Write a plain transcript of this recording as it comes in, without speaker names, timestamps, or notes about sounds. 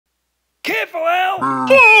Careful, Al!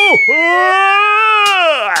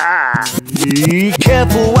 Be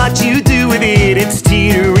careful what you do with it. It's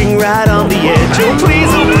teetering right on the edge. Oh,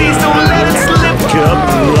 please don't let it slip.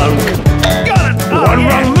 Kerplunk. Got it! One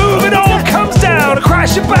wrong move, it all comes down. A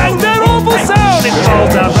crash, a bang, that awful sound. It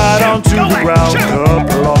falls down right onto the ground.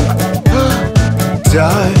 Kerplunk.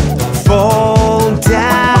 Don't fall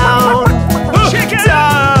down.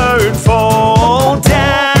 Don't fall down.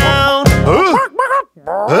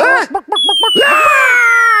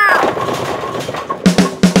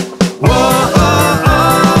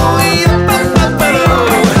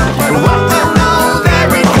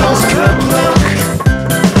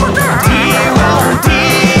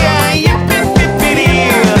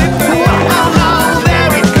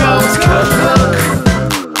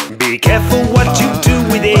 Be careful what you do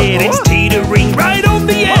with it. It's teetering right on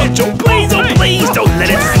the edge. Oh please don't let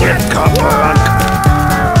it slip. Kerplunk.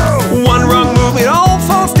 One wrong move, it all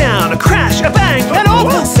falls down. A crash, a bang, an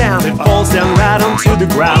awful sound. It falls down right onto the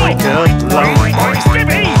ground.